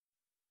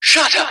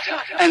Shut up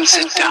and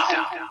sit down.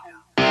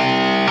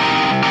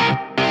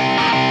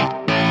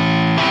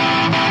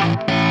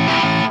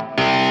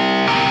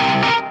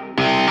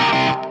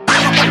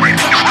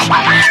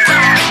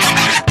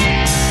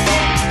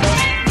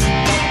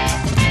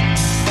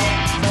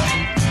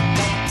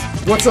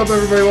 What's up,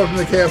 everybody? Welcome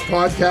to the KF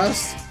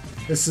Podcast.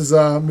 This is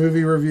a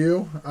movie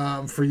review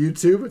for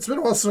YouTube. It's been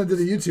a while since I did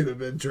a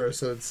YouTube intro,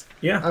 so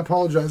I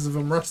apologize if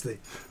I'm rusty.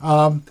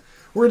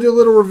 We're going to do a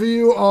little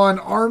review on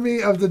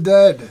Army of the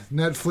Dead,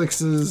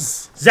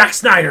 Netflix's... Zack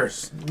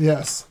Snyder's.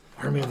 Yes.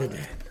 Army of the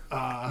Dead.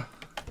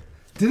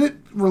 Did it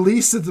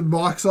release at the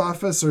box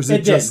office, or is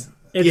it just...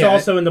 It's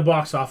also in the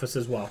box office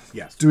as well.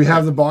 Yes. Do we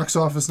have the box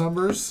office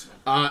numbers?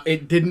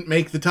 It didn't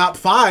make the top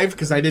 5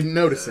 because I didn't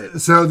notice it.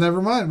 So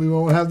never mind. We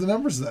won't have the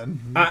numbers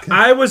then. Okay.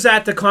 I was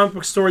at the comic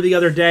book store the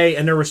other day,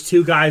 and there was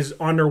 2 guys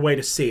on their way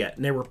to see it,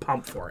 and they were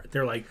pumped for it.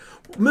 They're like,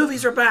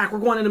 movies are back. We're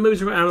going into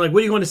movies. And I'm like,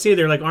 what are you going to see?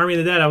 They're like, Army of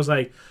the Dead. I was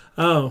like,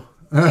 oh.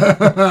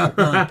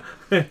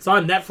 It's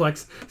on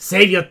Netflix.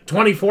 Save you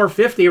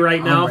 $24.50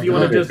 right now if you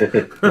want to just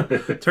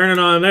turn it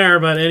on there.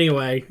 But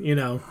anyway, you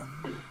know.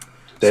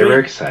 They were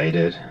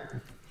excited.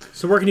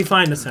 So where can you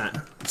find us at?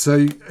 So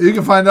you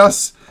can find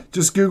us.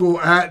 Just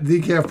Google at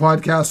DKF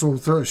Podcast.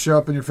 We'll show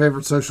up in your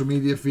favorite social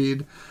media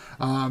feed.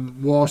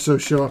 We'll also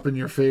show up in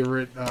your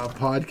favorite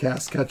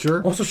podcast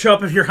catcher. Also show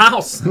up at your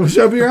house. We'll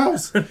show up at your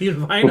house. You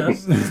can find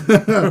us.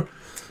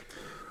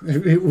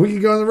 We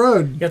can go on the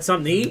road. Get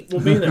something to eat,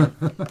 we'll be there.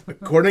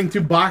 According to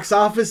Box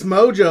Office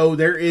Mojo,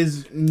 there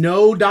is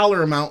no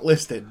dollar amount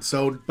listed.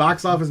 So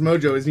Box Office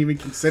Mojo isn't even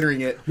considering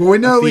it. Well, we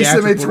know at least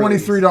they made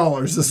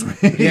 $23 this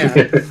week.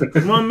 Yeah.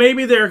 Well,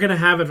 maybe they're going to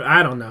have it.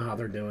 I don't know how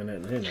they're doing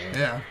it. You know.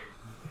 Yeah.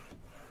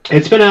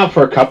 It's been out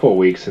for a couple of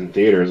weeks in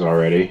theaters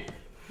already.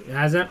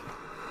 Has it?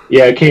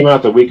 Yeah, it came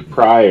out the week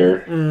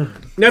prior.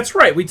 That's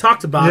right. We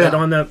talked about it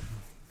on the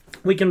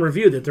weekend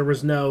review that there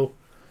was no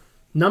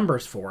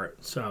numbers for it.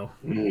 So,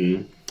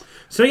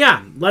 so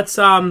yeah, let's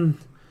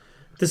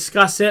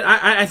discuss it.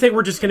 I think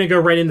we're just going to go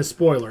right into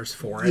spoilers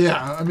for it.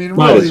 Yeah, I mean,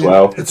 might as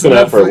well. It's been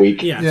out for a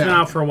week. Yeah, it's been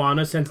out for a while.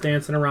 No sense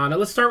dancing around it.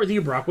 Let's start with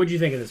you, Brock. What did you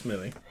think of this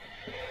movie?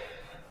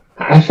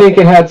 I think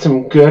it had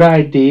some good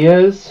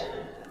ideas,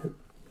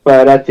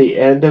 but at the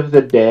end of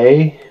the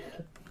day,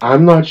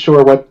 I'm not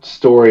sure what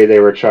story they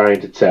were trying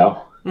to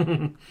tell.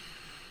 And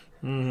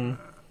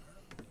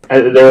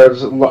there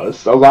was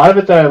a lot of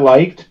it that I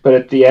liked, but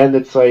at the end,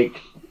 it's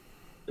like,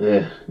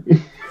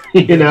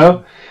 you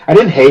know, I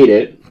didn't hate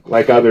it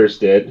like others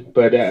did,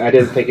 but I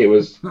didn't think it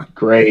was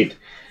great.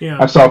 Yeah.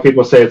 I saw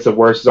people say it's the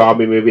worst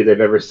zombie movie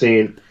they've ever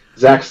seen.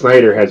 Zack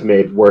Snyder has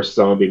made worse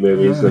zombie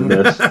movies than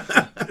this.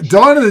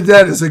 Dawn of the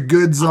Dead is a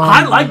good zombie.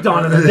 I like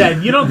Dawn of the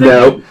Dead. You don't think?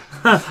 No.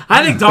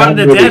 I think Dawn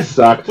of the Dead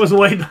sucked. was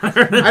way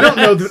better. I don't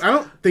know. I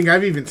don't think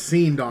I've even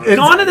seen Dawn of the Dead.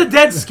 Dawn of the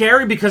Dead's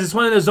scary because it's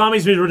one of those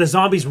zombies movies where the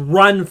zombies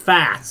run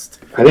fast.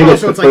 I think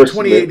it's so the it's like first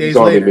 28 days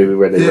zombie later. movie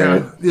where they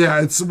ran.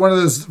 Yeah, it's one of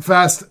those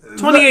fast...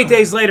 28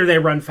 days later, they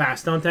run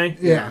fast, don't they?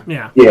 Yeah.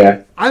 Yeah.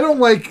 Yeah. I don't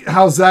like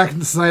how Zack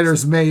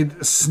Snyder's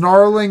made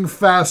snarling,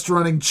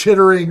 fast-running,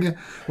 chittering,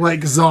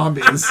 like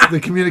zombies. They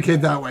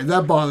communicate that way.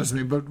 That bothers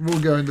me, but we'll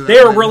go into that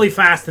They were later. really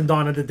fast in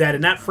Dawn of the Dead,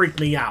 and that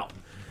freaked me out.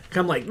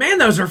 I'm like, man,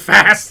 those are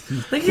fast.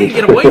 I think you can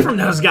get away from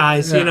those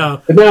guys, you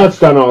know. But now it's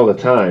done all the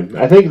time.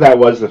 I think that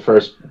was the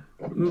first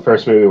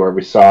movie where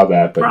we saw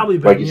that. But Probably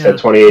like been, you said,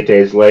 28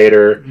 Days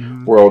Later,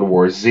 World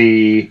War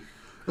Z,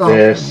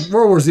 this.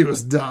 World War Z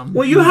was dumb.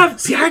 Well, you have...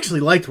 See, I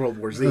actually liked World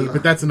War Z,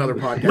 but that's another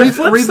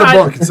podcast. Read the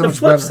book. It's so the much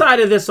flip better. side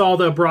of this, all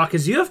though, Brock,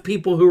 is you have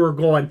people who are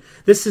going,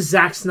 this is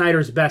Zack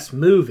Snyder's best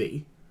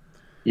movie.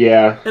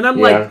 Yeah. And I'm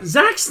like,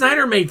 Zack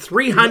Snyder made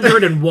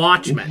 300 and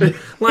Watchmen.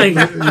 Like,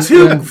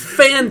 2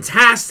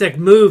 fantastic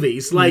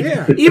movies. Like,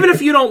 even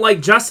if you don't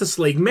like Justice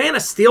League, Man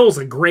of Steel is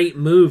a great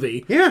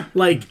movie. Yeah.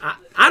 Like,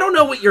 I don't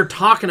know what you're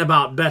talking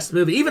about best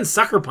movie. Even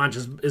Sucker Punch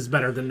is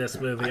better than this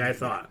movie, I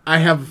thought. I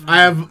have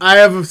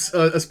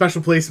a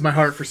special place in my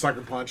heart for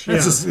Sucker Punch.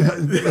 It's just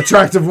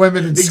attractive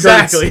women in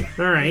skirts.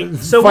 Exactly. All right.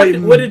 So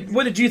Fighting. what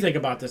did you think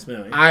about this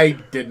movie? I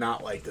did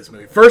not like this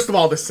movie. First of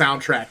all, the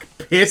soundtrack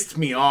pissed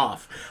me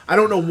off. I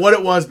don't know what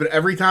it was, but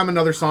every time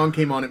another song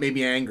came on, it made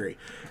me angry.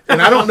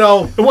 And I don't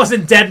know. It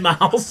wasn't Dead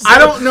Mouse. I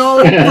don't know.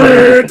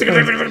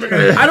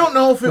 I don't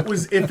know if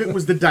it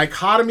was the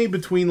dichotomy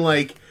between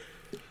like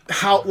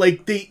how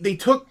like they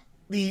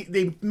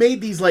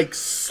made these like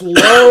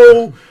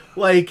slow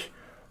like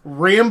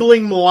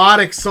rambling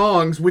melodic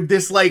songs with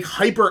this like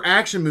hyper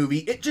action movie.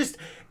 It just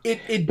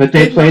it. But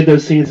they played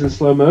those scenes in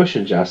slow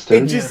motion,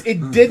 Justin.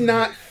 It did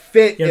not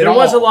fit. Yeah, at there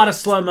was a all. lot of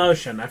slow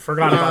motion. I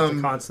forgot about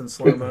the constant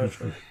slow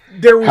motion.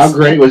 There was How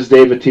great was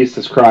Dave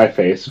Bautista's cry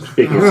face?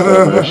 Speaking of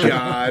slow motion.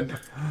 God.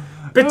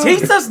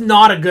 Batista's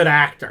not a good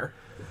actor.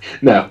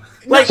 No.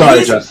 Like,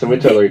 Sorry, Justin. We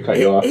totally cut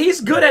you off.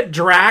 He's good at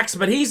Drax,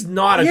 but he's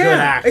not a good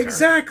actor.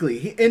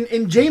 Exactly.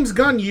 And James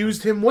Gunn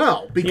used him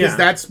well because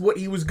that's what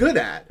he was good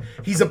at.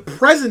 He's a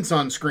presence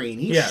on screen.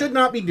 He should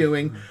not be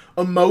doing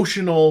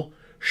emotional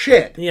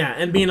shit. Yeah,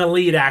 and being a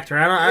lead actor,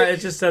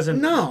 it just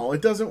doesn't. No,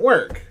 it doesn't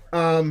work.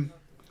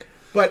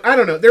 But I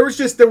don't know. There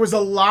was a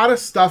lot of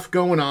stuff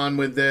going on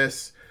with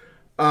this.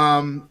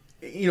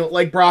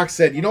 Like Brock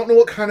said, you don't know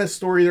what kind of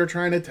story they're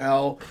trying to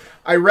tell.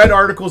 I read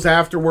articles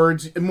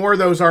afterwards, and more of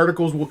those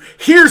articles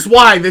here's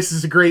why this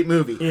is a great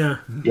movie. Yeah.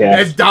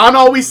 As Don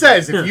always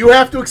says, if you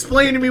have to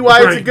explain to me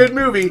why it's a good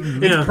movie,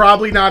 it's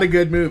probably not a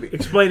good movie.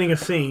 Explaining a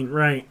scene,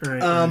 right.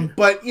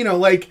 But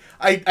like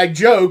I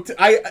joked,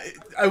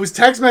 I was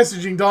text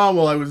messaging Don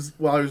while I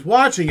was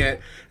watching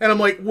it, and I'm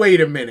like, wait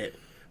a minute.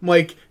 I'm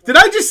like, did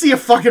I just see a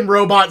fucking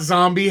robot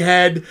zombie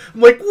head?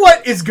 I'm like,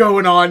 what is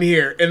going on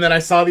here? And then I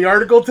saw the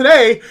article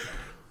today.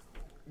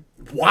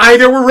 Why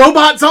there were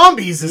robot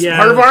zombies as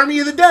part of Army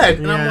of the Dead.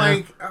 And I'm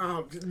like,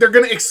 oh, they're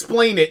going to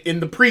explain it in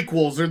the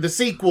prequels or the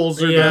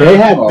sequels or they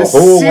have a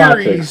whole lot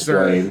to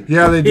explain.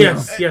 Yeah, they do.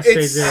 Yes,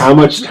 they do. How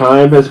much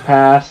time has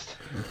passed?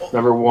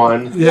 Number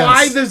one.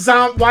 Yes.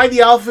 Why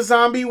the alpha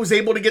zombie was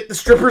able to get the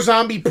stripper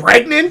zombie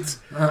pregnant?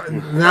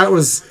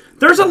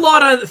 There's a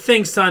lot of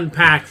things to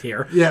unpack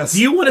here. Yes.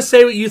 Do you want to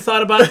say what you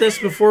thought about this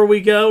before we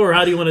go, or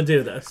how do you want to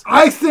do this?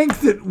 I think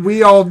that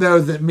we all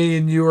know that me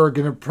and you are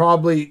going to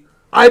probably...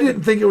 I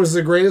didn't think it was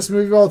the greatest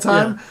movie of all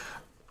time. Yeah.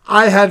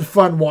 I had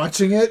fun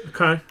watching it.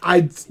 Okay.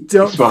 I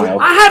don't...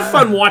 I had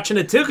fun watching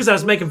it, too, because I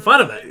was making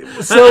fun of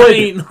it. So,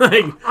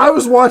 I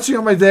was watching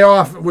on my day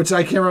off, which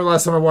I can't remember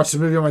last time I watched a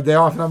movie on my day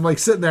off, and I'm,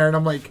 sitting there, and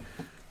I'm like,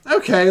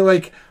 okay,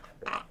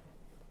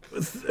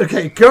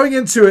 going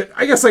into it,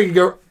 I guess I could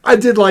go, I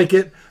did like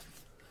it.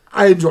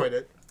 I enjoyed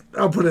it.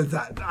 I'll put it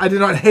at that. I did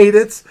not hate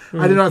it.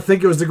 Mm-hmm. I did not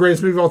think it was the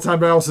greatest movie of all time,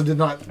 but I also did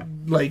not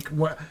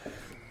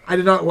I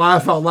did not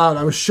laugh out loud.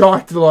 I was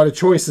shocked at a lot of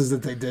choices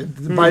that they did.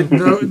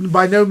 Mm-hmm.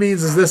 By no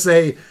means is this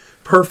a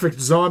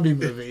perfect zombie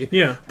movie.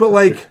 Yeah.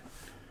 But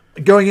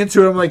going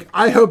into it, I'm like,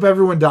 I hope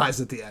everyone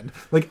dies at the end.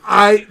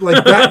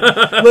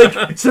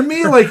 To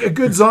me, a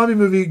good zombie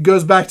movie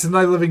goes back to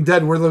Night of the Living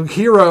Dead, where the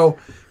hero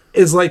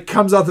is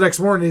comes out the next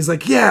morning and he's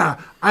like, yeah,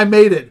 I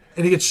made it.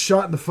 And he gets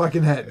shot in the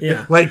fucking head.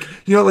 Yeah.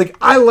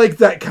 I like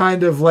that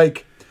kind of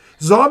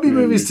zombie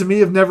movies to me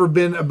have never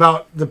been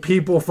about the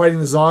people fighting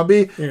the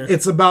zombie. Yeah.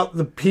 It's about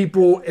the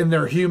people and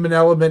their human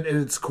element at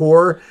its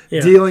core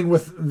dealing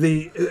with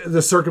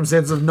the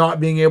circumstance of not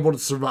being able to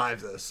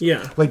survive this.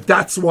 Yeah.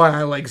 That's why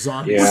I like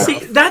zombies. Yeah. Well, see,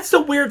 that's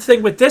the weird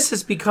thing with this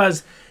is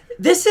because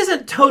this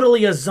isn't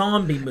totally a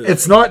zombie movie.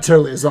 It's not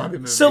totally a zombie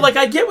movie. So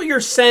I get what you're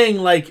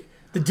saying,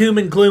 the doom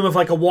and gloom of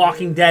a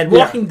Walking Dead.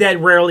 Walking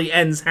Dead rarely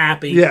ends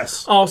happy.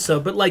 Yes. Also,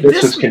 but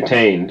this is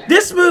contained.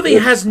 This movie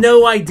has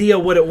no idea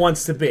what it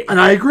wants to be,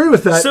 and I agree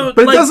with that. So,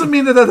 but it doesn't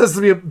mean that has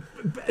to be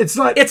It's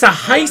not. It's a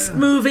heist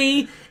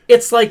movie.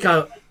 It's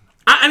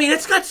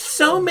it's got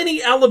so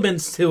many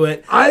elements to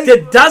it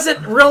that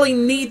doesn't really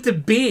need to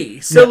be.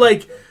 So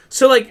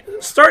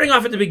starting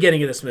off at the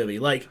beginning of this movie,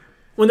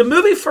 when the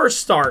movie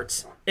first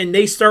starts and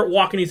they start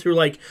walking you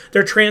through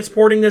they're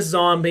transporting this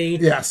zombie.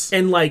 Yes.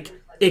 And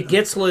it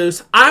gets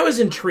loose. I was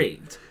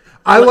intrigued.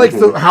 I like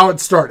how it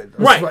started.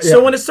 Right. Yeah.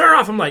 So when it started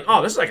off, I'm like,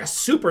 oh, this is a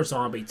super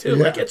zombie, too.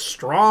 Yeah. It's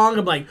strong.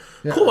 I'm like,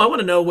 cool, I want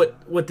to know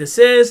what this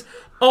is.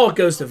 Oh, it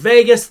goes to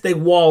Vegas. They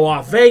wall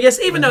off Vegas,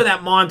 even though that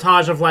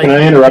montage of Can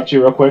I interrupt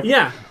you real quick?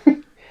 Yeah.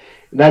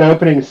 That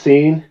opening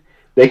scene,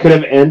 they could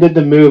have ended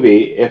the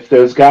movie if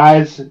those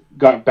guys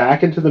got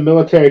back into the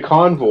military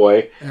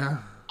convoy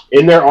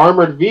in their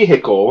armored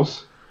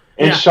vehicles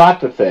and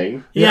shot the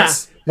thing.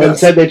 Yes. And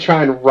said they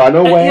try and run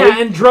away.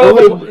 And drove.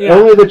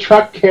 Only the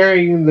truck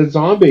carrying the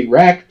zombie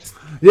wrecked.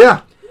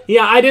 Yeah.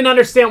 Yeah, I didn't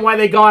understand why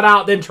they got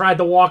out, then tried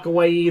to walk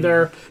away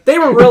either. They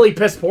were really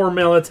piss poor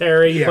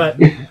military. But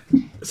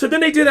so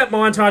then they do that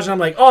montage, and I'm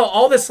like, oh,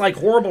 all this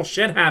horrible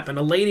shit happened.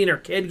 A lady and her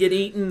kid get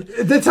eaten.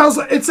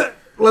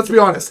 Let's be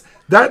honest.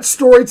 That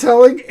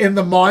storytelling in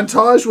the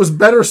montage was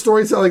better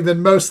storytelling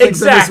than most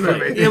things in this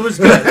movie. It was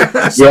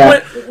good. So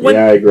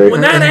I agree.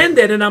 When that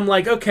ended, and I'm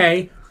like,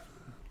 okay.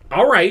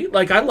 All right,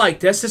 I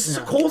like this. This is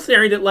a cool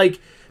theory that,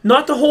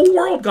 not the whole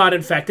world got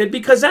infected,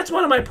 because that's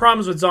one of my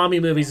problems with zombie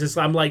movies is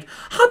I'm like,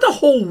 how'd the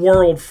whole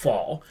world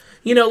fall?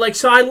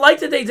 So I like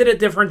that they did it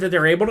different, that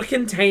they're able to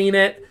contain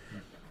it,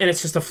 and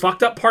it's just a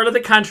fucked up part of the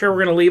country. We're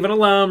going to leave it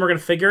alone. We're going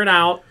to figure it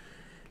out.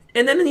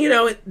 And then,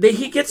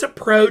 he gets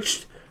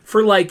approached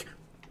for,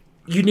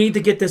 you need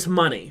to get this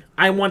money.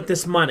 I want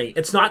this money.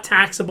 It's not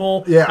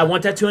taxable. Yeah. I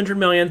want that $200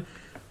 million.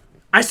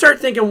 I start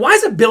thinking, why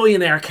does a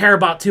billionaire care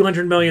about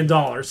 $200 million?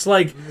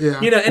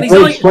 And he's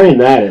only explain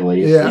that at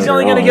least. Yeah. He's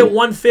only going to get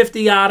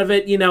 $150 out of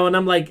it, and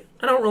I'm like,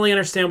 I don't really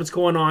understand what's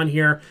going on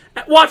here.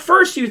 Well, at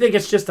first you think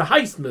it's just a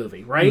heist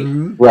movie, right?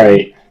 Mm-hmm.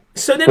 Right.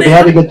 So then they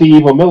had to get the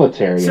evil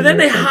military. So then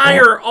they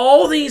hire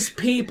all these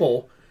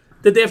people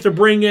that they have to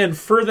bring in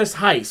for this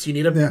heist. You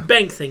need a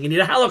bank thing. You need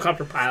a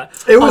helicopter pilot.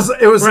 It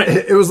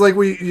was like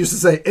we used to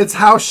say, it's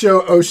house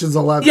show Ocean's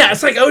 11. Yeah,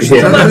 it's like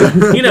Ocean's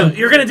 11.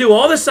 You're going to do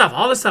all this stuff.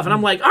 And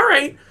I'm like, all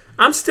right,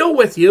 I'm still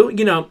with you,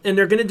 and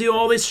they're going to do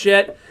all this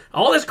shit,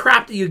 all this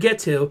crap that you get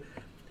to.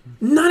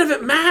 None of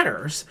it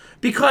matters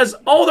because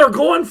all they're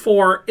going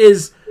for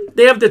is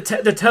they have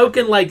the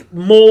token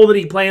mole that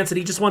he plants and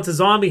he just wants a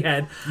zombie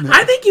head.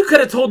 I think you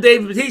could have told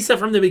Dave Bautista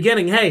from the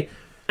beginning, hey,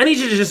 I need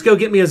you to just go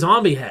get me a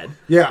zombie head.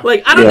 Yeah.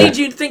 Like, I don't need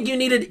you to think you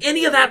needed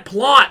any of that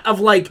plot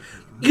of, like,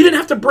 you didn't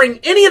have to bring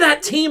any of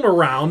that team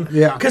around.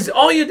 Yeah. Because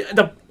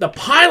the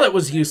pilot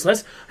was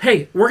useless.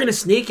 Hey, we're going to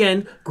sneak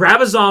in, grab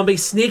a zombie,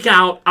 sneak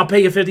out, I'll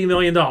pay you $50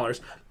 million.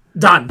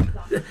 Done.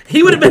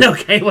 He would have been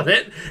okay with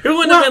it. He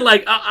wouldn't have been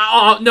like,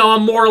 no,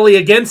 I'm morally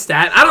against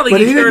that. I don't think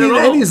But he cared didn't need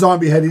at all. any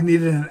zombie head. He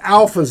needed an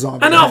alpha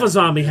zombie An head. alpha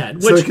zombie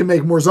head. So Which, he can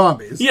make more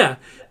zombies. yeah.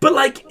 But,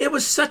 like, it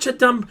was such a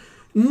dumb...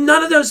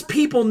 None of those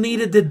people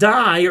needed to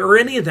die or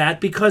any of that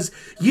because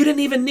you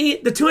didn't even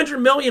need the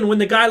 $200 million when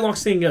the guy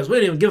walks in and goes, we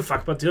don't even give a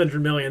fuck about $200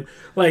 million.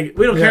 Like,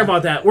 we don't care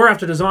about that. We're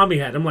after the zombie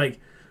head. I'm like,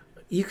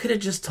 you could have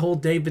just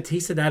told Dave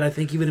Bautista that. I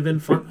think he would have been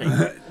fine.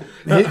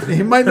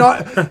 He might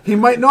not. He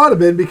might not have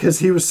been because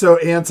he was so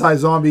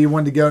anti-zombie. He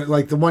wanted to go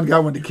like the one guy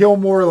wanted to kill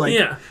more. Like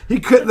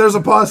he could. There's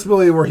a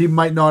possibility where he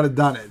might not have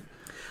done it.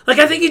 Like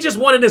I think he just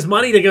wanted his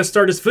money to go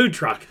start his food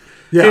truck.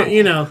 Yeah,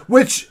 you know.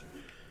 Which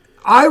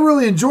I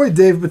really enjoyed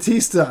Dave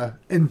Bautista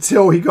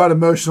until he got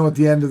emotional at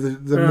the end of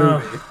the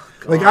movie.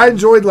 Like I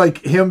enjoyed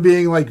like him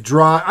being like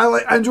dry.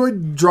 I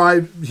enjoyed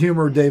dry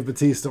humor of Dave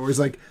Bautista where he's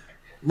like.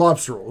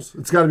 Lobster rolls.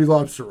 It's got to be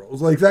lobster rolls.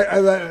 Like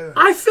that.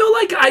 I feel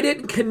like I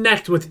didn't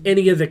connect with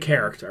any of the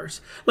characters.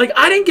 Like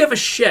I didn't give a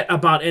shit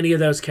about any of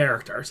those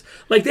characters.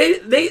 Like they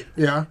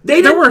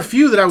there were a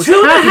few that I was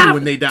happy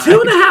when they died.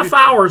 2.5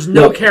 hours,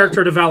 no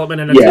character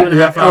development in a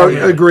 2.5 hour movie.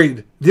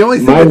 Agreed. The only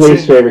thing my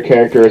least favorite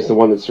character is the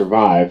one that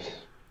survived.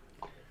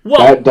 Well,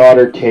 that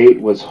daughter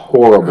Kate was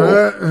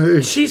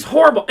horrible. She's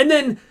horrible, and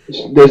then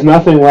there's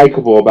nothing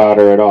likable about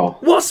her at all.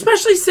 Well,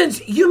 especially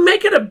since you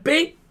make it a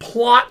big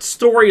plot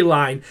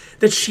storyline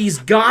that she's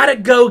got to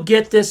go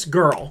get this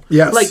girl.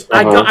 Yes, like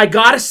I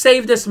got to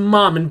save this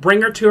mom and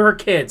bring her to her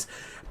kids.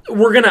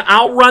 We're gonna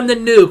outrun the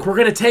nuke. We're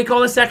gonna take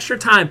all this extra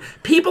time.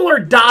 People are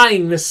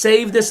dying to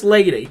save this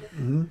lady.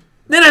 Mm-hmm.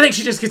 Then I think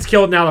she just gets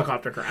killed in a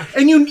helicopter crash.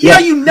 And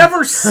you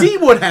never see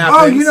what happens.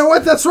 Oh, you know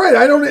what? That's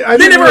right.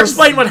 They never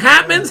explain what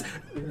happens.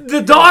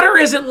 The daughter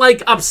isn't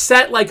like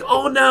upset, like,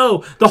 oh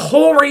no, the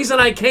whole reason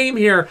I came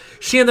here,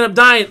 she ended up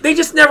dying. They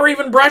just never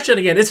even brush it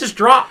again. It's just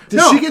dropped.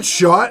 Did she get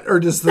shot or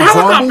does the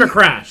helicopter zombie?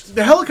 crashed?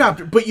 The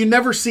helicopter, but you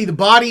never see the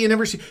body. You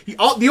never see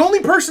the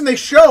only person they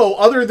show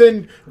other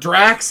than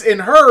Drax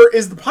and her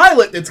is the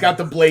pilot that's got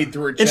the blade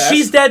through her chest, and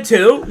she's dead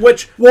too.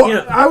 Which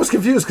I was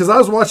confused because I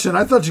was watching.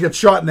 I thought she got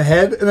shot in the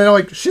head, and then I'm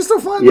like, she's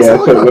still flying. Yeah, that's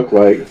what it looked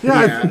like.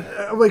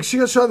 Yeah, like she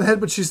got shot in the head,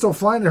 but she's still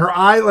flying. And her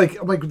eye,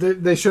 like, I'm like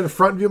they showed a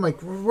front view. I'm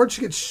like, where'd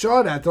she get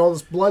shot at? All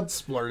this blood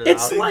splurted out.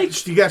 It's like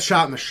she got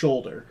shot in the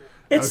shoulder.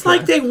 It's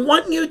like they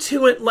want you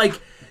to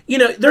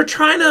they're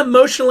trying to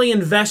emotionally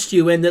invest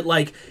you in that,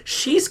 like,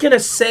 she's going to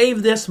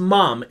save this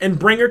mom and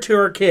bring her to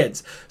her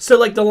kids. So,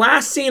 like, the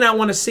last scene I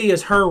want to see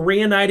is her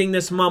reuniting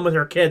this mom with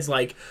her kids.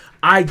 Like,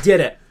 I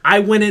did it. I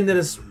went into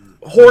this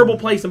horrible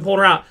place and pulled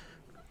her out.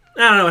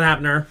 I don't know what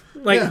happened to her.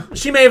 Like,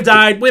 she may have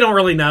died. We don't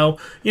really know.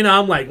 You know,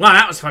 I'm like, wow,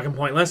 that was fucking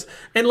pointless.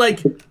 And,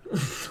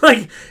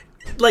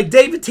 like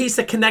Dave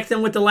Bautista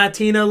connecting with the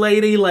Latino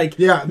lady, like,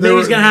 maybe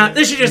he's gonna have.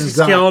 This she just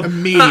gets killed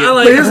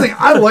immediately. But here's the thing: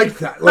 I like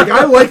that. Like,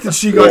 I like that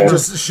she got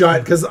just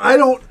shot because I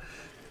don't.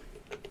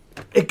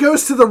 It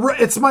goes to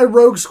it's my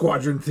Rogue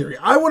Squadron theory.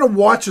 I want to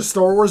watch a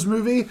Star Wars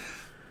movie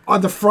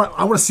on the front.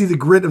 I want to see the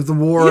grit of the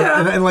war,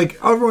 and like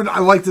everyone. I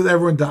like that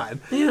everyone died.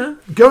 Yeah.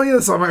 Going into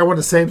this, I want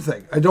the same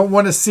thing. I don't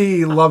want to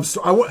see love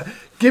story.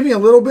 Give me a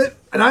little bit,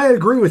 and I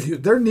agree with you.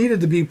 There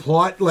needed to be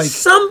plot. Like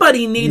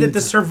somebody needed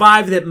to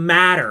survive that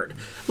mattered.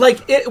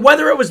 Like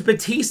whether it was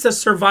Batista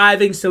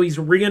surviving, so he's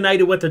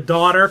reunited with the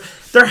daughter.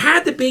 There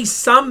had to be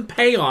some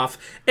payoff.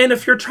 And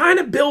if you're trying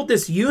to build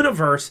this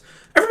universe,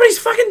 everybody's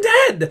fucking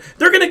dead.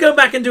 They're gonna go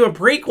back and do a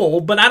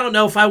prequel, but I don't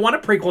know if I want a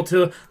prequel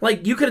to.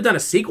 Like, you could have done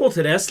a sequel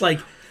to this. Like,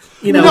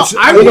 you know,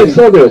 I would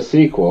still do a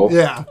sequel.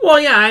 Yeah. Well,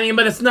 yeah. I mean,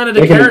 but it's none of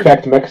the They can characters.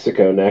 infect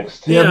Mexico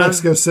next. Yeah,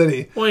 Mexico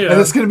City. Well, yeah. And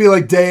it's gonna be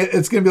like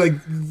It's gonna be like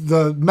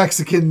the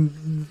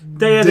Mexican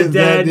Day of the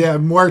Dead. Yeah,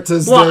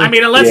 Muertos. Well, I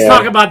mean, let's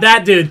talk about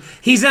that dude.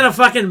 He's in a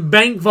fucking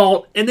bank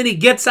vault, and then he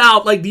gets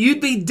out. Like, you'd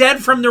be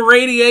dead from the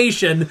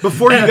radiation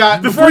before you even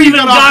got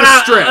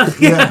off the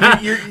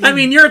strip. I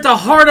mean, you're at the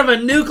heart of a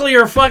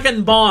nuclear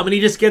fucking bomb, and he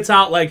just gets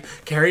out like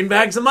carrying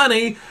bags of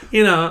money.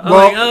 You know,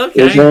 like,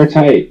 okay. It's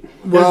airtight.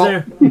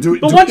 Well,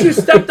 but once you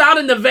stepped out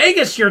into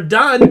Vegas, you're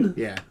done.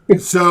 Yeah.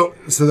 So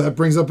that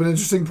brings up an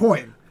interesting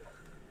point.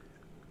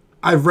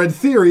 I've read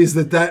theories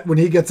that when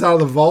he gets out of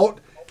the vault,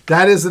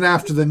 that isn't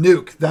after the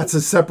nuke. That's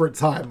a separate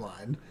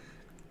timeline.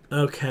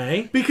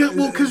 Okay.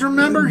 Because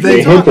remember,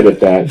 they hinted at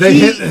that.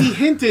 He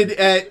hinted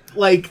at,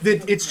 like,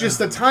 that it's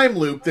just a time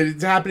loop, that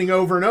it's happening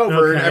over and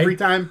over, and every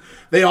time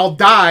they all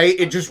die,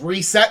 it just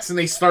resets and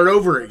they start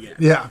over again.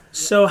 Yeah.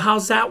 So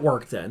how's that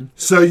work then?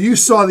 So you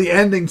saw the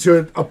ending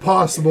to a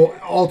possible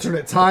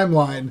alternate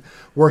timeline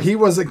where he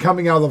wasn't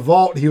coming out of the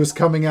vault, he was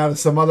coming out of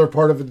some other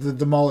part of the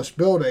demolished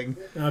building.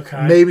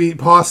 Okay. Maybe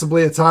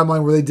possibly a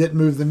timeline where they didn't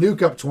move the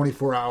nuke up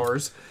 24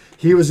 hours.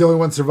 He was the only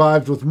one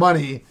survived with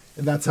money,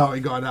 and that's how he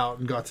got out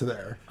and got to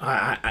there.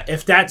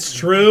 If that's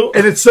true...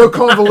 And it's so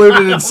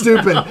convoluted and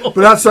stupid. But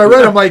that's what I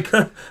read. I'm like...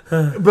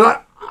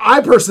 But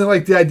I personally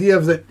like the idea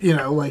of that,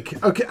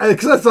 okay,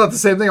 because I thought the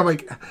same thing. I'm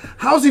like,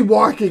 how's he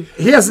walking?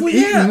 He hasn't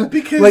eaten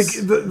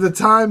because the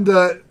time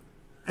to,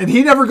 and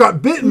he never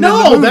got bitten.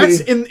 No, in the movie.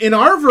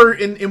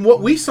 that's in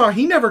what we saw.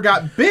 He never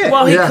got bit.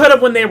 Well, he could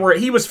have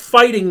he was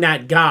fighting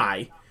that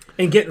guy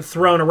and getting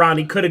thrown around.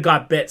 He could have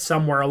got bit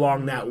somewhere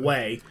along that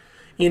way.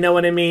 You know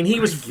what I mean? He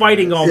was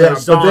fighting all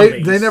those zombies.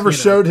 But they never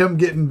showed him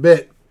getting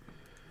bit.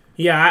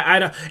 Yeah, I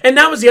don't. And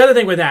that was the other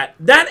thing with that.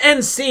 That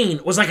end scene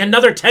was like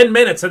another 10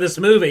 minutes of this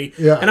movie.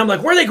 Yeah. And I'm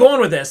like, where are they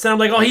going with this? And I'm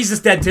like, oh, he's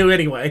just dead too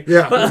anyway.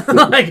 Yeah.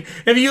 But like,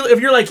 if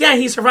you're like, yeah,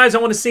 he survives. I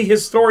want to see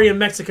his story in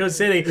Mexico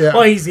City. Yeah.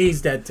 Well,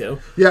 he's dead too.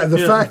 Yeah. The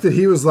fact that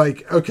he was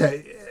like,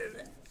 okay.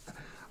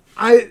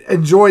 I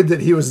enjoyed that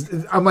he was.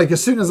 I'm like,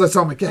 as soon as I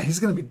saw him, like, yeah, he's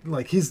gonna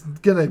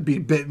be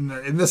bitten,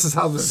 and this is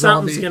how the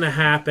something's gonna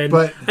happen.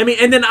 But I mean,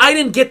 and then I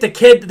didn't get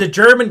the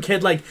German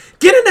kid, like,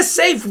 get in a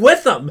safe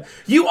with him.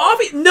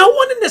 No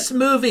one in this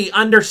movie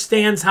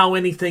understands how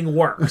anything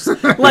works.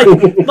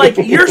 like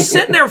you're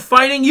sitting there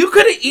fighting. You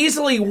could have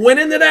easily went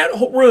into that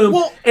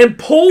room and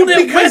pulled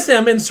it with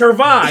him and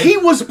survived. He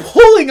was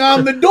pulling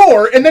on the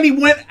door, and then he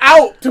went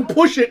out to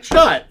push it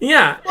shut.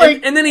 Yeah,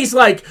 and then he's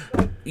like,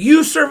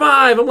 you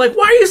survive. I'm like,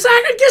 why are you saying?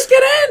 Just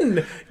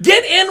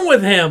get in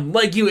with him,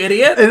 like, you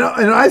idiot. And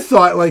I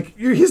thought, like,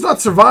 he's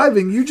not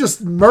surviving. You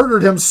just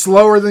murdered him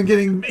slower than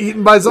getting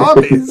eaten by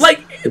zombies.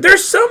 Like,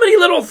 there's so many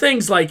little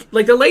things, like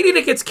the lady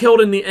that gets killed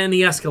in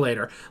the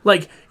escalator.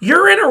 Like,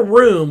 you're in a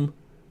room,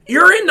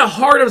 you're in the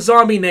heart of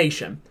Zombie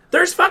Nation.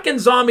 There's fucking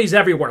zombies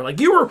everywhere. Like,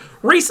 you were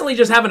recently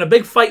just having a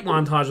big fight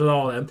montage with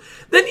all of them.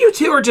 Then you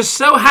two are just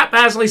so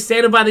haphazardly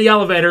standing by the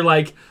elevator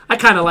like, I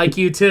kind of like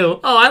you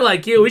too. Oh, I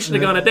like you. We should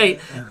have gone on a date.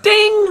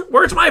 Ding!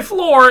 Where's my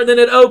floor? And then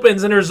it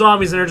opens and there's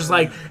zombies and they're just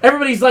like,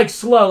 everybody's like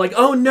slow. Like,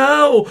 oh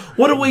no,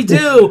 what do we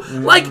do?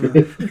 Like, be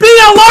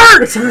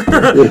alert!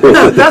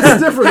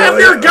 That's different. Have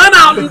your gun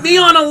out and be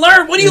on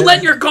alert. What are you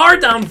letting your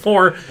guard down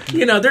for?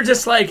 They're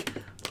just like,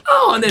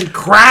 oh, and then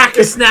crack,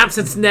 it snaps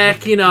its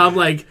neck. I'm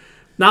like,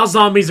 now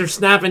zombies are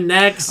snapping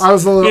necks. I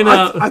was a little.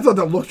 I thought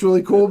that looked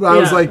really cool, but I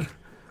was like,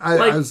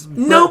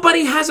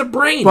 nobody has a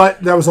brain.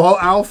 But that was all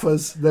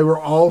alphas. They were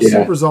all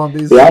super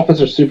zombies. The alphas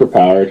are super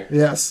powered.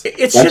 Yes,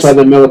 that's why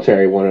the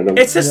military wanted them.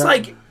 It's just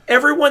like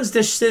everyone's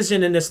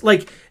decision in this.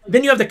 Like,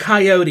 then you have the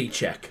coyote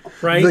chick,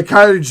 right? The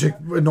coyote chick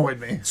annoyed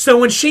me. So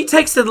when she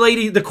takes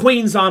the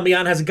queen zombie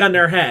on, has a gun to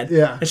her head,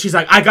 and she's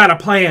like, I got a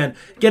plan.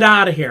 Get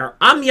out of here.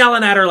 I'm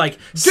yelling at her like,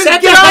 get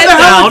on the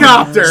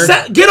helicopter.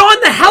 Get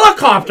on the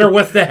helicopter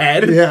with the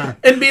head.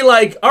 And be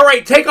like, all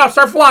right, take off,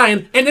 start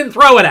flying, and then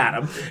throw it at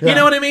him. You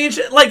know what I mean?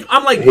 Like,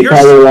 I'm like, he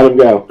probably let him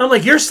go. I'm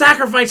like, you're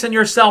sacrificing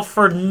yourself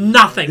for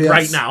nothing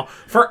right now.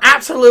 For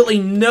absolutely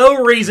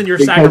no reason you're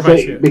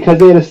sacrificing. Because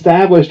they had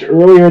established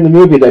earlier in the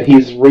movie that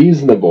he's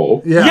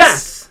reasonable.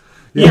 Yes.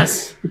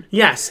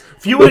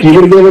 If you would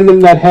have given him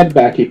that head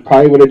back, he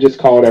probably would have just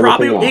called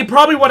everything off. He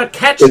probably would have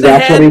catched the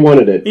head. That's what he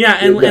wanted it. Yeah,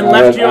 and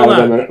left you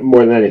alone.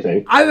 More than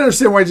anything. I didn't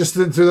understand why he just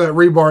didn't throw that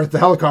rebar at the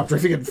helicopter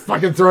if he could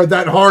fucking throw it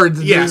that hard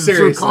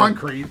through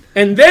concrete.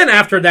 And then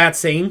after that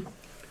scene,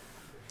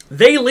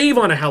 they leave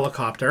on a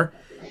helicopter.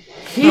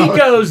 He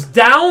goes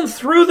down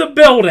through the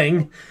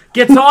building,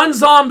 gets on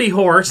Zombie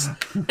Horse,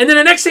 and then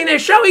the next thing they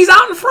show, he's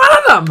out in front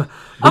of them.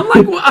 I'm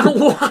like,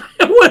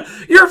 what?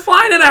 You're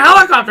flying in a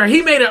helicopter.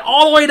 He made it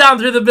all the way down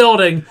through the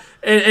building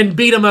and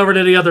beat him over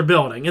to the other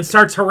building and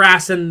starts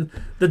harassing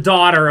the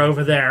daughter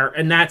over there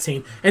in that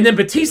scene. And then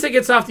Batista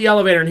gets off the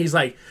elevator and he's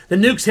like, the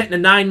nuke's hitting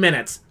in 9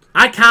 minutes.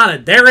 I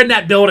counted. They're in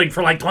that building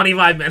for like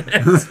 25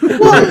 minutes.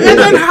 Well, and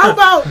then how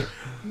about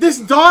this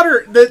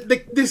daughter,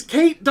 this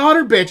Kate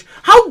daughter bitch?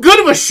 How good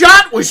of a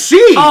shot was she?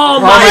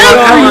 Oh my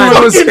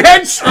god! Fucking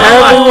headshot.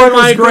 Everyone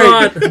was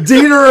great.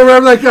 Diener,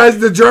 remember that guy's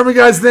the German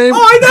guy's name? Oh,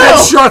 I know.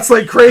 Headshots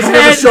like crazy.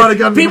 Never shot a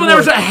gun. People, there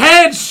was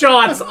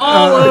headshots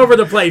all over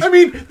the place. I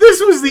mean, this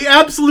was the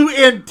absolute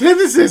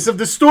antithesis of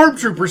the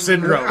Stormtrooper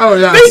syndrome. Oh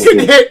yeah, they can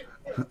hit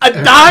a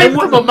dime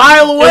from a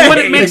mile away. And what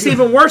it makes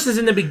even worse is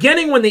in the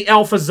beginning when the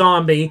alpha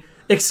zombie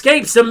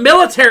escapes, the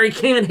military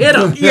can't hit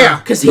him. Yeah.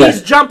 Because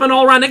he's jumping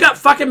all around. They got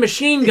fucking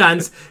machine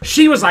guns.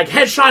 She was like,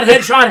 headshot,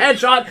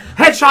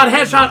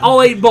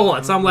 all 8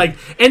 bullets. I'm like,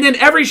 and then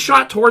every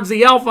shot towards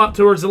the alpha,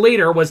 towards the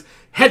leader, was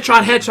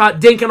headshot,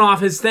 dinking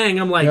off his thing.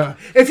 I'm like,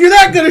 if you're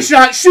that good a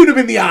shot, shoot him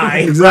in the eye.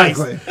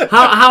 Exactly.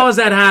 How is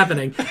that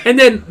happening? And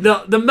then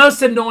the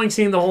most annoying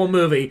scene in the whole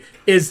movie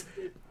is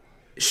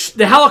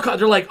the helicopter.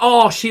 They're like,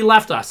 oh, she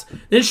left us.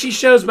 Then she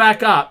shows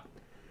back up.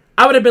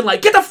 I would have been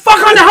like, get the fuck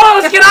on the hell,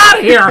 let's get out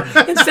of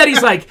here. Instead,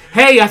 he's like,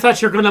 hey, I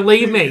thought you were going to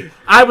leave me.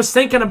 I was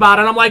thinking about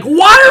it. I'm like,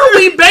 why are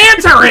we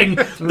bantering?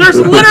 There's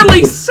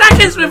literally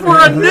seconds before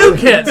a nuke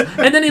hits.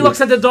 And then he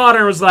looks at the daughter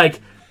and was like,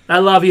 I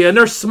love you. And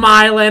they're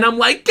smiling. I'm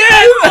like, get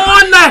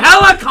on the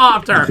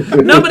helicopter.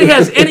 Nobody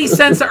has any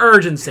sense of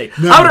urgency.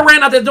 No. I would have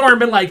ran out the door and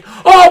been like,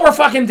 oh, we're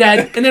fucking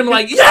dead. And then I'm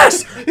like,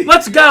 yes,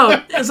 let's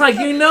go. It's like,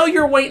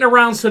 you're waiting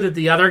around so that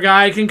the other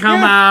guy can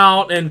come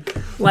out and,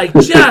 like,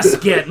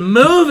 just get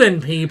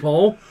moving,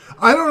 people.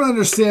 I don't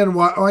understand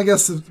why. Oh, I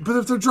guess, but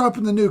if they're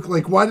dropping the nuke,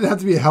 like, why did it have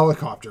to be a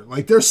helicopter?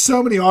 Like, there's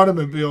so many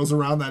automobiles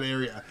around that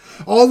area.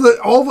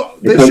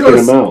 They showed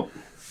us. Out.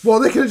 Well,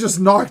 they could have just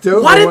knocked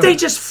over. Why did they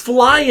just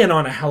fly in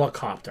on a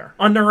helicopter?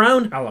 On their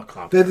own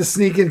helicopter? They had to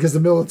sneak in because the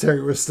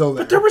military was still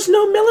there. But there was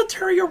no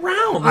military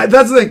around.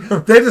 That's the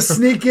thing. They had to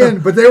sneak in,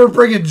 but they were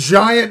bringing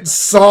giant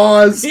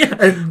saws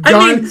and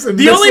guns and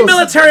the missiles. only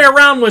military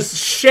around was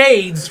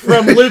Shades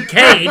from Luke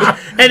Cage,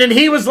 and then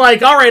he was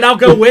like, all right, I'll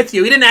go with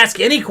you. He didn't ask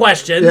any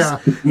questions. Yeah.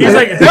 He's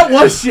like, that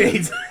was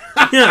Shades.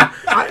 Yeah.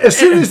 As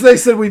soon as they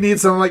said we need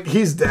someone, like,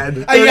 he's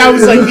dead. I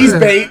was like, he's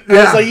bait.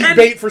 I was like, he's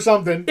bait for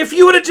something. If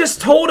you would have just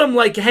told him,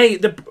 like, hey,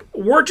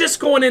 we're just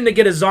going in to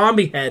get a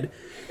zombie head,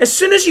 as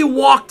soon as you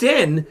walked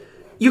in,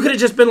 you could have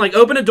just been like,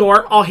 open a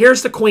door, oh,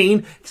 here's the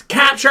queen,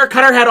 capture,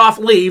 cut her head off,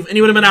 leave, and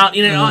you would have been out.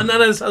 None of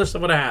this other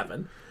stuff would have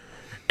happened.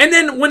 And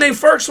then when they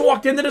first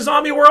walked into the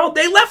zombie world,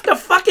 they left the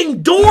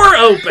fucking door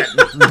open.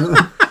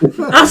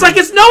 I was like,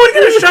 is no one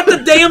going to shut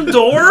the damn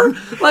door?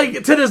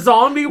 Like, to the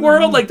zombie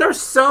world? Like, there's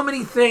so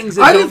many things.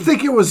 I didn't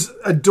think it was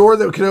a door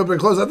that could open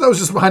and close. I thought it was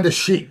just behind a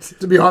sheet,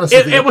 to be honest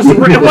with you. It wasn't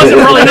really it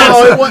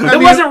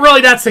wasn't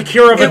really that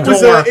secure of a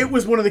door. It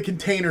was one of the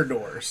container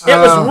doors. It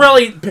was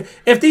really,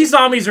 if these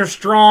zombies are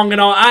strong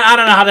and all, I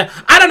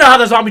don't know how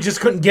the zombies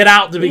just couldn't get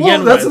out to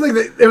begin with. That's the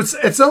thing.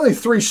 It's only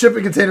 3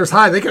 shipping containers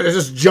high. They could have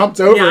just jumped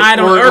over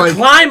it. Or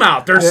climb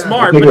out. They're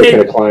smart. I think they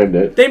could have climbed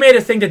it. They made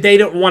a thing that they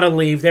didn't want to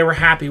leave. They were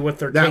happy with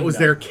their kingdom. That was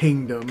their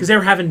kingdom. Because they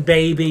were having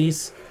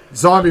babies.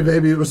 Zombie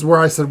baby was where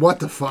I said, what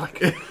the fuck?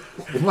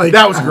 Like,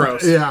 that was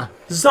gross. Yeah.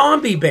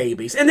 Zombie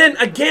babies. And then,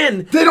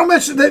 again... They don't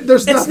mention...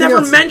 There's it's never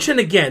else. mentioned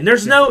again.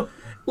 There's no...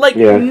 Like,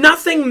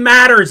 nothing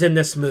matters in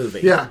this movie.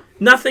 Yeah.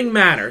 Nothing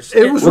matters.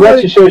 That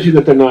just shows you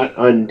that they're not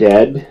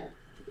undead.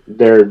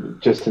 They're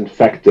just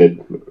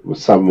infected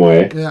some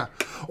way. Yeah.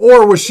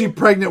 Or was she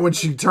pregnant when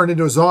she turned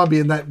into a zombie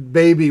and that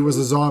baby was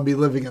a zombie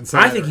living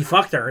inside I think he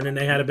fucked her and then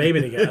they had a baby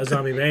together, a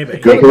zombie baby. Yeah,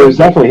 because it was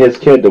definitely his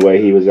kid the way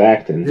he was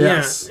acting.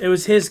 Yes. Yeah, it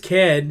was his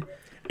kid.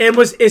 And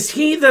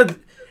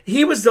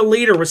he was the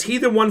leader. Was he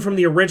the one from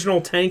the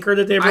original tanker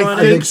that they brought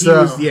in? I think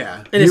so.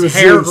 And his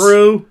hair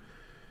grew.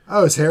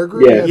 Oh, his hair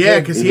grew? Yeah,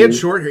 because he had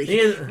short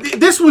hair.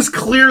 This was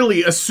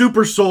clearly a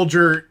super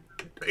soldier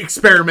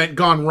experiment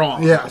gone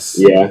wrong. Yes.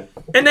 Yeah.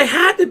 And they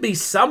had to be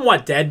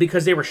somewhat dead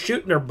because they were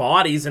shooting their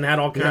bodies and had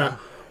all kind of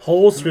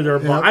holes through their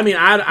body. I mean,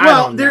 I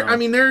don't know. I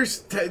mean,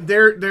 there's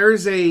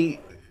a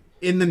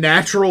in the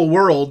natural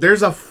world,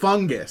 there's a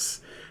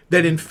fungus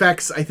that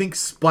infects, I think,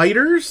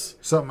 spiders,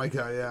 something like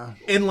that. Yeah,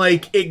 and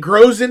like it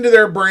grows into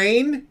their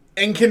brain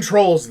and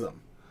controls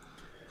them.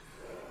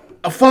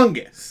 A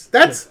fungus.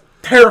 That's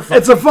terrifying.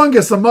 It's a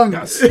fungus among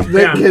us.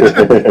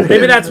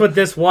 Maybe that's what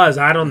this was.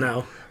 I don't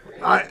know.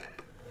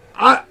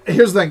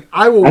 Here's the thing.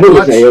 I think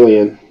it's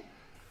Alien.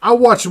 I'll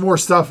watch more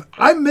stuff.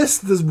 I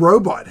missed this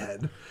robot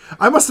head.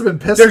 I must have been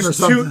pissing or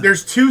something.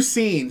 There's 2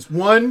 scenes.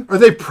 One, are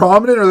they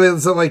prominent or are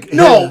they like?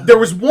 No, hidden? There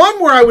was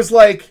one where I was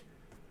like,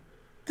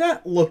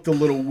 that looked a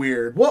little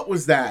weird. What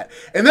was that?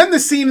 And then the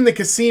scene in the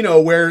casino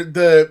where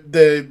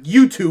the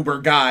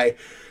YouTuber guy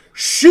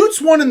shoots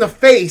one in the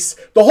face.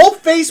 The whole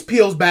face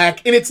peels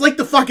back, and it's like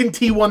the fucking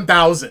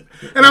T-1000.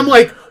 And I'm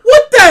like,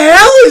 what the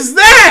hell is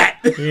that?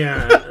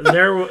 Yeah,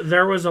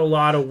 there was a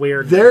lot of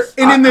weirdness.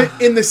 And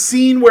in the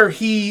scene where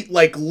he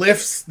like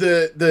lifts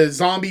the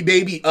zombie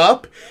baby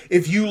up,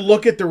 if you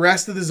look at the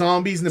rest of the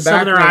zombies in the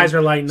background, some of their eyes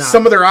are lighting up.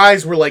 Some of their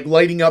eyes were like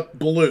lighting up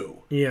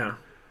blue. Yeah.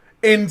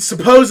 And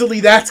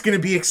supposedly that's going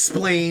to be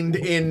explained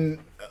in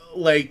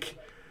like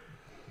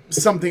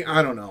something,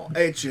 I don't know.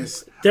 It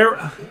just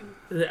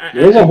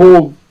there's a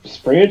whole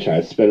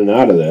franchise spinning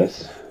out of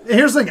this.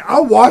 Here's the thing.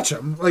 I'll watch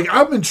them. Like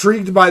I'm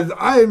intrigued by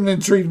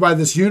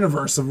this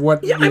universe of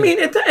what. Yeah, I mean,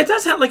 it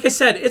does have, like I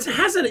said, it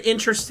has an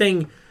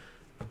interesting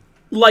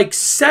like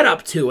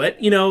setup to it.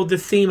 You know, the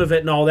theme of it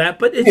and all that.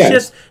 But it's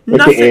just like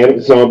nothing.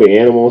 The zombie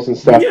animals and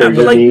stuff. Yeah,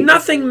 but like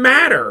nothing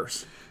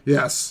matters.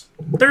 Yes.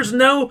 There's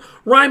no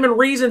rhyme and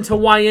reason to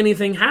why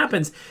anything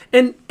happens.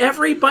 And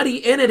everybody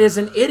in it is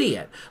an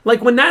idiot.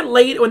 Like when that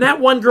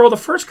one girl, the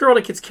first girl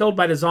that gets killed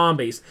by the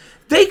zombies,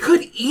 they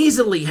could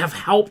easily have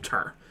helped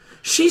her.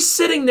 She's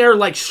sitting there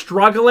like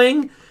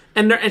struggling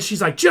and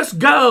she's like, just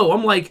go.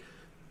 I'm like,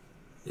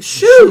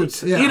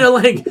 shoot. Yeah. You know,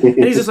 like,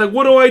 and he's just like,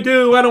 what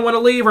do? I don't want to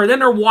leave her. Then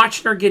they're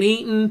watching her get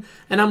eaten.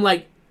 And I'm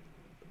like,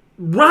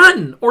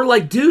 run or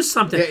like do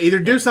something. Yeah, either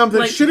do something.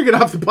 Like, should have got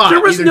off the pot.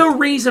 There was no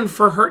reason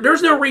for her.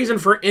 There's no reason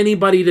for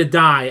anybody to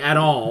die at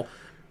all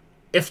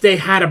if they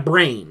had a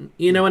brain.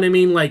 You know what I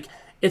mean? Like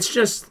it's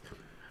just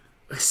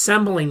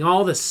assembling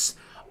all this.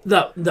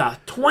 The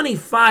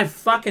 25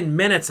 fucking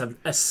minutes of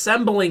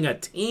assembling a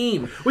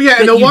team. Well, yeah,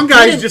 and the one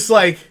guy's just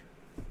like,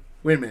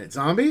 wait a minute,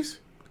 zombies?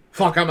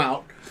 Fuck, I'm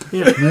out.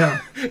 Yeah.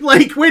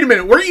 Like, wait a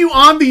minute, weren't you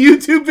on the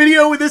YouTube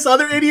video with this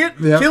other idiot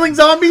killing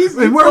zombies?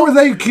 And where were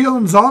they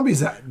killing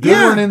zombies at? They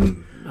weren't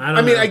in.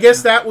 I mean, I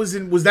guess that was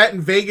that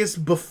in Vegas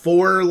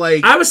before,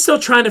 like... I was still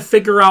trying to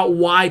figure out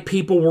why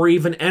people were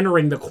even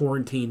entering the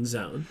quarantine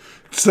zone.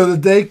 so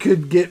that they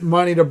could get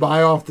money to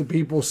buy off the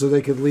people so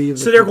they could leave.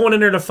 So they're going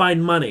in there to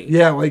find money.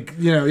 Yeah, like,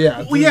 yeah.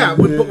 Well, yeah,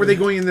 but were they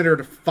going in there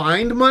to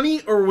find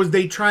money, or was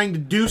they trying to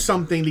do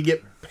something to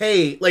get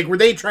paid? Like, were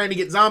they trying to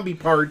get zombie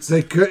parts?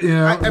 They could,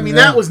 I mean,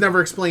 that was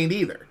never explained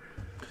either.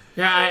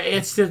 Yeah,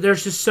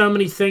 there's just so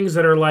many things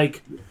that are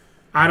like,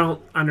 I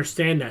don't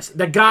understand this.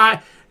 The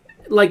guy,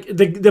 like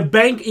the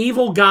bank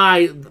evil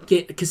guy,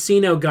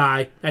 casino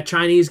guy, that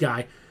Chinese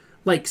guy,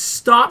 like,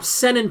 stop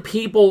sending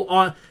people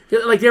on.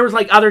 Like, there was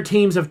like other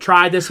teams have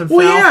tried this and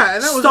failed. Yeah,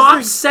 and that was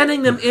stop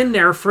sending them in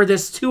there for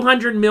this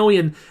 $200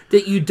 million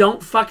that you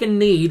don't fucking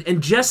need,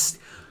 and just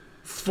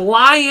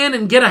fly in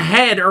and get a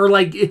head, or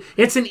like,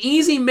 it's an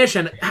easy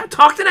mission.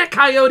 Talk to that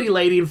coyote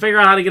lady and figure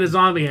out how to get a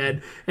zombie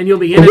head, and you'll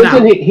be in and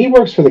out. He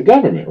works for the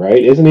government,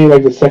 right? Isn't he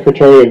like the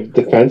Secretary of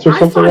Defense or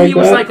something like that? I thought he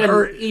was like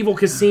an evil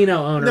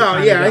casino owner. No,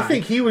 yeah, I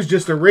think he was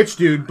just a rich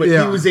dude, but he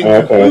was in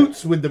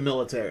cahoots with the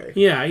military.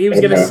 Yeah, he was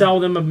going to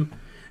sell them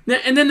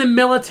and then the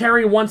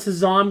military wants a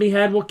zombie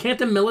head. Well, can't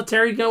the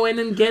military go in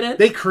and get it?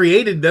 They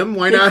created them.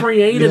 Why not? They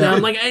created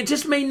them. Like, it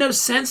just made no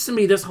sense to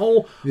me, this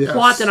whole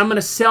plot that I'm going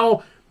to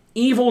sell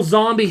evil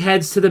zombie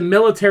heads to the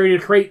military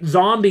to create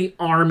zombie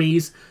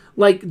armies.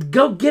 Like,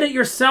 go get it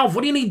yourself.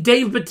 What do you need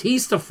Dave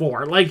Bautista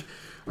for? Like,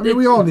 I mean,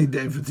 we all need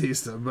Dave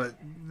Bautista, but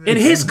and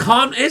his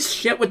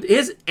shit with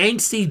his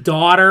angsty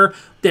daughter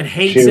that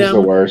hates him. She's the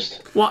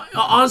worst. Well,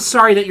 I'm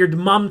sorry that your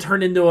mom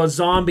turned into a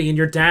zombie and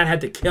your dad had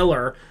to kill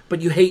her,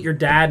 but you hate your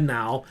dad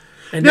now.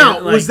 And now,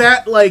 then, like, was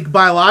that like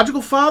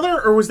biological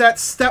father or was that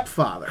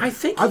stepfather? I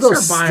think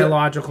it's her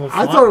biological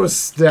father. I thought it was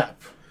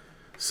step.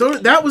 So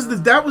that was the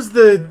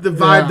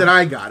vibe that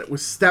I got. It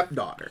was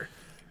stepdaughter.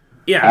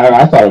 Yeah,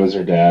 I thought it was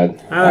her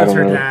dad. I thought it was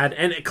her dad,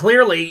 and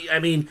clearly, I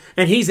mean,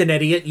 and he's an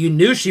idiot. You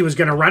knew she was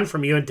going to run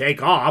from you and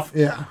take off.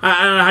 Yeah,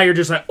 I don't know how you're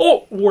just like,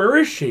 oh, where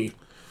is she?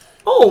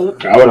 Oh,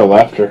 I would have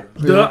left her.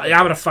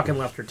 I would have fucking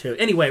left her too.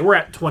 Anyway, we're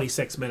at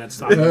 26 minutes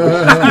talking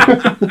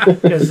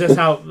because that's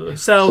how.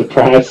 So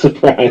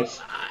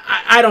surprise.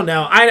 I don't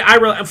know. I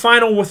really,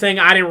 final thing.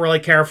 I didn't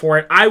really care for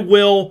it. I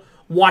will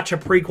watch a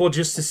prequel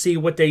just to see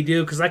what they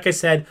do, because like I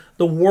said,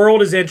 the world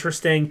is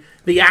interesting,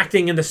 the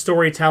acting and the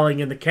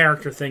storytelling and the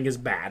character thing is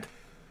bad,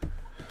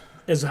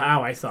 is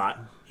how I thought.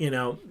 You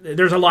know,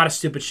 there's a lot of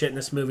stupid shit in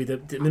this movie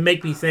that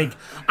make me think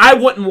I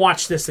wouldn't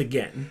watch this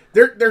again.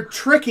 They're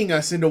tricking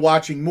us into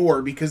watching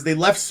more because they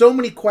left so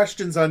many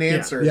questions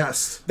unanswered. Yeah.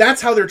 Yes,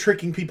 that's how they're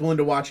tricking people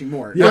into watching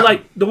more. Yeah, but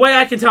like the way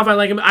I can tell if I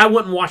like him, I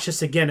wouldn't watch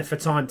this again if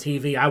it's on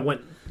TV. I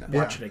wouldn't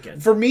watch it again.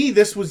 For me,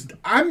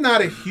 I'm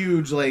not a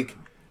huge like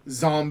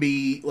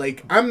zombie,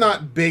 like, I'm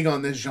not big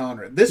on this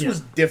genre. This was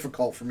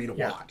difficult for me to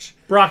watch.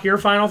 Brock, your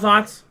final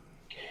thoughts?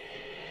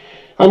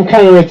 I'm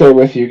kind of right there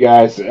with you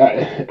guys.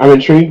 I'm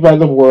intrigued by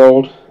the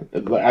world.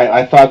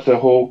 I thought the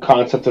whole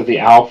concept of the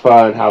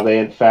alpha and how they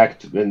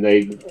infect, and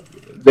they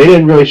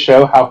didn't really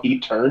show how he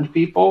turned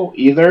people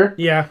either.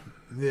 Yeah.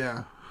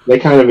 They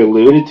kind of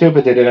alluded to it,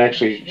 but they didn't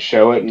actually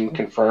show it and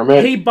confirm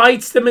it. He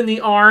bites them in the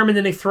arm, and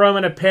then they throw him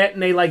in a pit,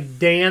 and they, like,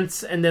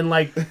 dance, and then,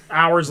 like,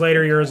 hours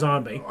later, you're a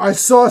zombie. I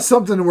saw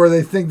something where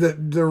they think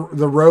that the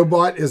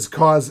robot is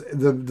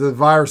the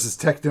virus is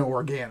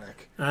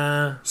techno-organic.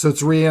 So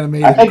it's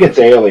reanimated. I think it's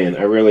alien.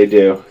 I really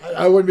do.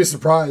 I wouldn't be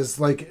surprised.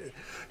 Like,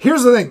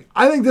 here's the thing.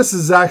 I think this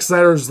is Zack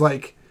Snyder's,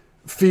 like,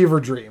 fever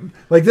dream.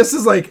 Like, this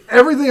is, like,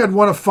 everything I'd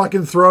want to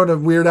fucking throw in a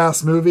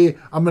weird-ass movie,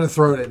 I'm going to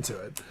throw it into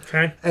it.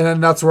 Okay. And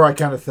then that's where I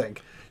kind of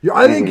think.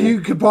 I think you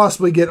could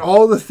possibly get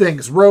all the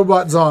things: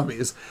 robot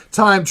zombies,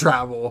 time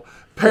travel,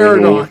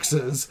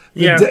 paradoxes.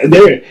 Yeah.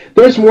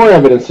 There's more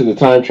evidence in the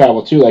time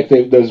travel, too. Like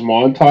those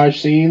montage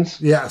scenes.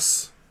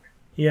 Yes.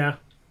 Yeah.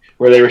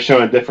 Where they were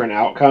showing different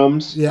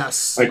outcomes.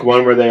 Yes. Like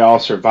one where they all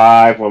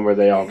survive, one where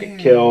they all get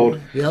killed.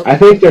 Yep. I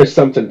think there's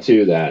something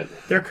to that.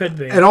 There could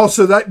be. And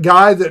also that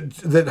guy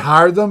that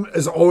hired them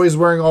is always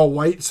wearing all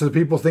white, so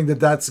people think that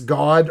that's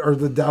God or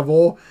the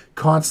devil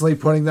constantly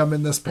putting them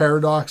in this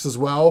paradox as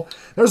well.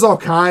 There's all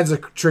kinds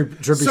of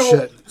trippy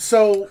shit.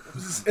 So,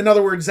 in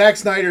other words, Zack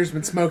Snyder's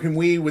been smoking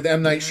weed with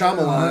M. Night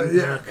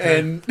Shyamalan.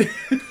 And...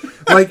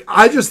 Like,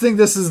 I just think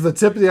this is the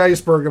tip of the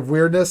iceberg of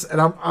weirdness, and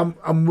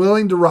I'm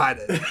willing to ride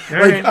it.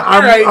 Like,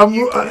 all right,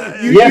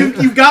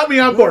 you got me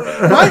on board.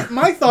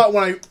 My thought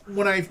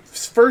when I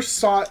first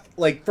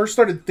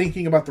started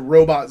thinking about the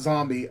robot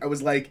zombie, I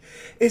was like,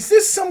 is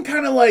this some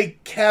kind of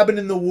like cabin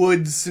in the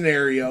woods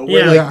scenario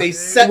where they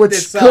set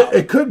this up?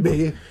 It could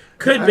be.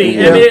 Could be.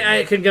 I mean,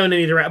 it could go in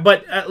either way.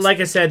 But like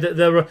I said,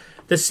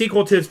 the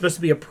sequel to it's supposed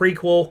to be a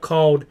prequel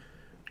called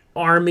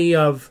Army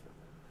of.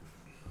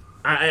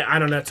 I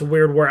don't know. It's a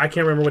weird word. I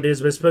can't remember what it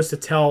is, but it's supposed to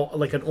tell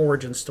like an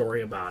origin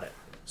story about it.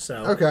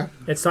 So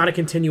it's not a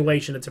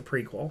continuation; it's a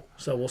prequel.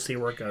 So we'll see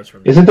where it goes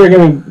from there. Isn't there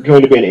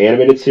going to be an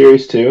animated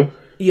series too?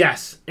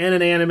 Yes, and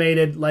an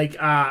animated like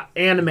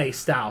anime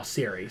style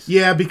series.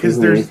 Yeah, because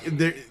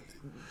there.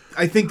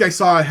 I think I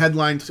saw a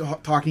headline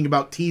talking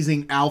about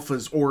teasing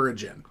Alpha's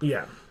origin.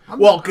 Yeah.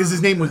 Well, because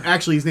his name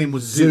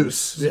was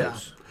Zeus. Yeah.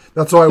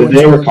 That's why. Did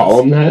they ever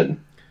call him that?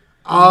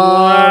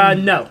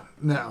 No.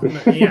 No.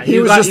 Yeah, he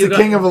was just the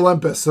king of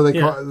Olympus, so they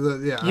call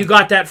You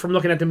got that from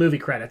looking at the movie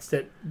credits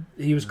that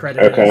he was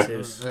credited as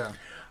Zeus. Yeah.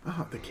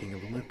 Oh, the king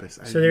of Olympus.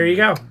 So there you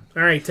go.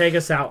 All right, take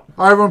us out.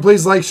 All right, everyone,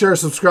 please like, share,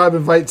 subscribe,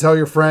 invite, tell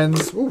your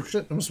friends. Oh,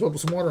 shit, I'm spilling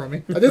some water on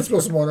me. I did spill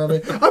some water on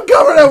me. I'm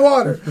covered in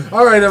water.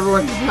 All right,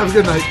 everyone, have a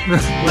good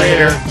night.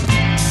 Later.